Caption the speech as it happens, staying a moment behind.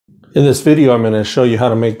In this video, I'm going to show you how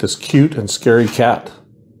to make this cute and scary cat.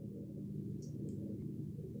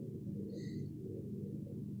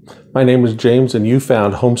 My name is James and you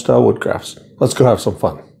found Homestyle Woodcrafts. Let's go have some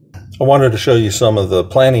fun. I wanted to show you some of the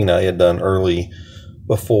planning I had done early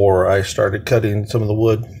before I started cutting some of the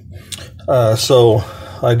wood. So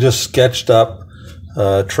I just sketched up,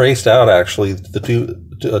 traced out actually the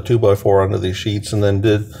 2x4 onto these sheets, and then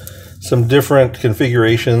did some different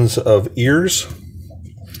configurations of ears.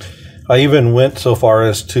 I even went so far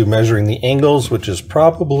as to measuring the angles, which is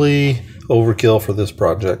probably overkill for this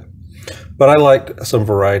project. But I liked some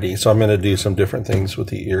variety, so I'm going to do some different things with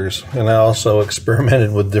the ears. And I also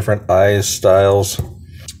experimented with different eyes styles,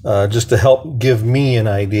 just to help give me an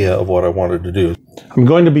idea of what I wanted to do. I'm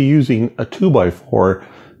going to be using a 2x4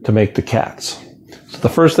 to make the cats. So the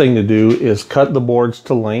first thing to do is cut the boards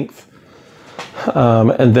to length.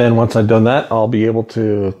 And then once I've done that, I'll be able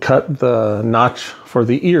to cut the notch for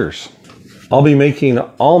the ears. I'll be making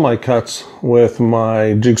all my cuts with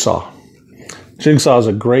my Jigsaw. Jigsaw is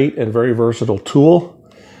a great and very versatile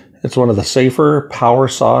tool. It's one of the safer power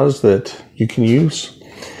saws that you can use.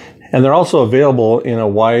 And they're also available in a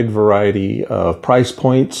wide variety of price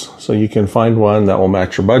points, so you can find one that will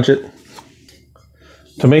match your budget.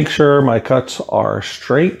 To make sure my cuts are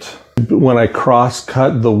straight, when I cross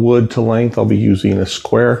cut the wood to length, I'll be using a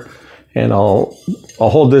square, and I'll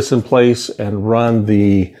hold this in place and run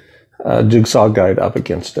the jigsaw guide up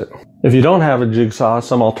against it. If you don't have a jigsaw,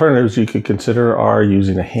 some alternatives you could consider are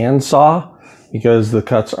using a hand saw, because the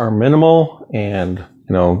cuts are minimal and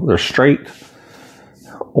they're straight.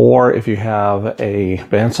 Or if you have a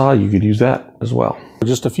bandsaw, you could use that as well.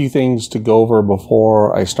 Just a few things to go over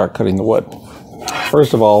before I start cutting the wood.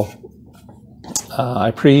 First of all, I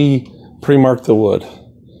pre-marked the wood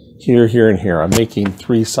here, here, and here. I'm making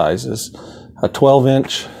 3 sizes: a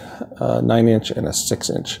 12-inch, a 9-inch, and a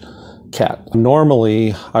 6-inch cat.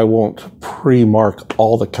 Normally, I won't pre-mark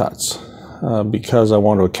all the cuts because I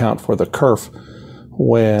want to account for the kerf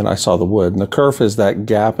when I saw the wood. And the kerf is that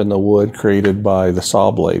gap in the wood created by the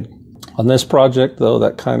saw blade. On this project, though,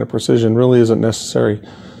 that kind of precision really isn't necessary.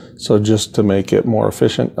 So just to make it more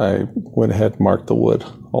efficient, I went ahead and marked the wood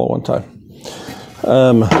all at one time.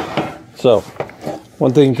 So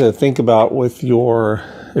one thing to think about with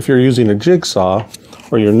if you're using a jigsaw,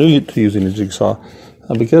 or you're new to using a jigsaw,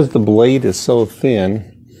 because the blade is so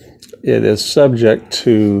thin, it is subject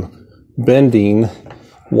to bending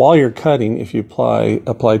while you're cutting if you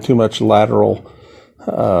apply too much lateral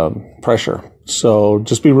pressure. So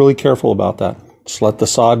just be really careful about that. Just let the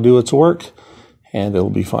saw do its work and it'll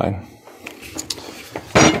be fine.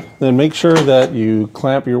 Then make sure that you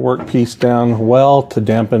clamp your workpiece down well to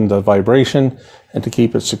dampen the vibration and to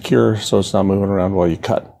keep it secure so it's not moving around while you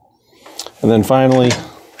cut. And then finally,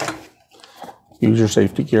 use your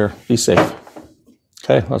safety gear. Be safe.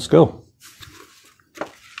 Okay, let's go.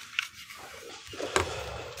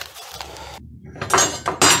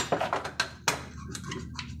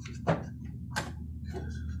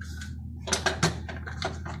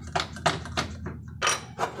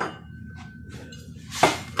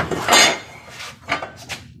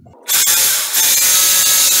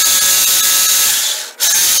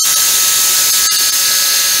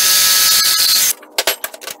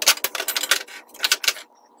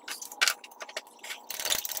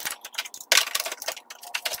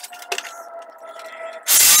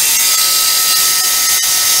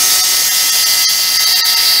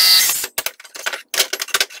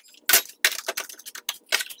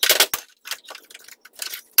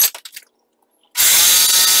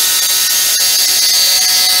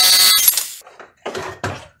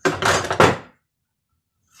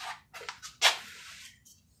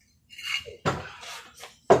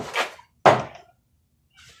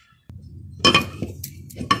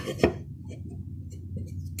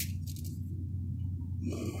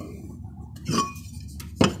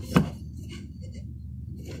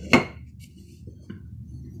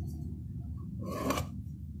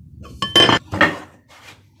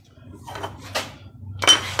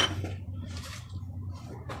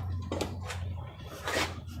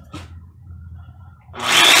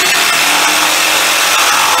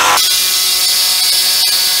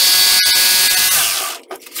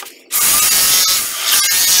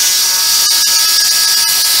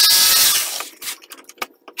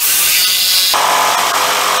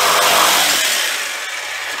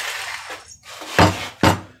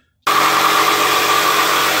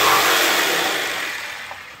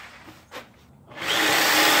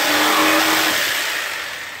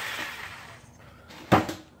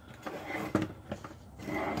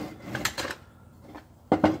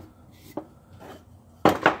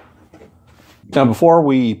 Now before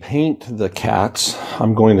we paint the cats,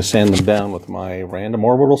 I'm going to sand them down with my random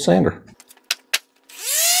orbital sander.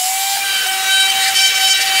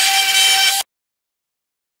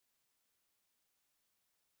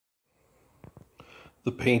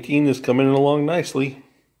 The painting is coming along nicely.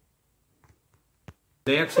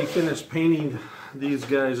 They actually finished painting these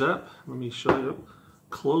guys up. Let me show you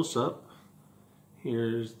close up.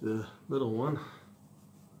 Here's the little one.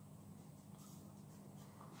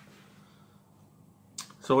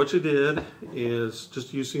 So what she did is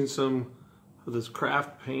just using some of this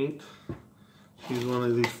craft paint. She used one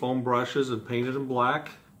of these foam brushes and painted in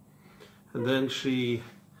black. And then she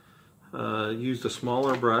used a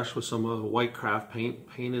smaller brush with some white craft paint,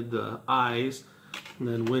 painted the eyes, and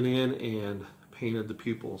then went in and painted the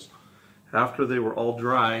pupils. After they were all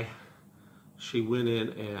dry, she went in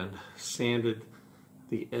and sanded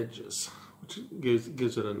the edges, which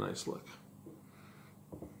gives it a nice look.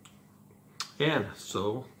 And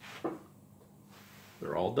so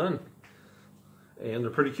they're all done, and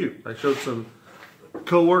they're pretty cute. I showed some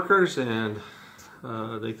co-workers, and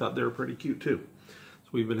they thought they were pretty cute too. So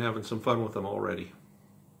we've been having some fun with them already.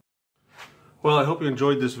 Well, I hope you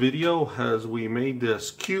enjoyed this video as we made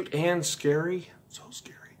this cute and scary, so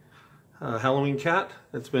scary, Halloween cat.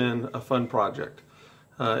 It's been a fun project.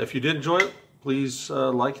 If you did enjoy it, please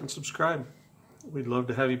like and subscribe. We'd love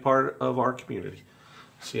to have you part of our community.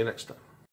 See you next time.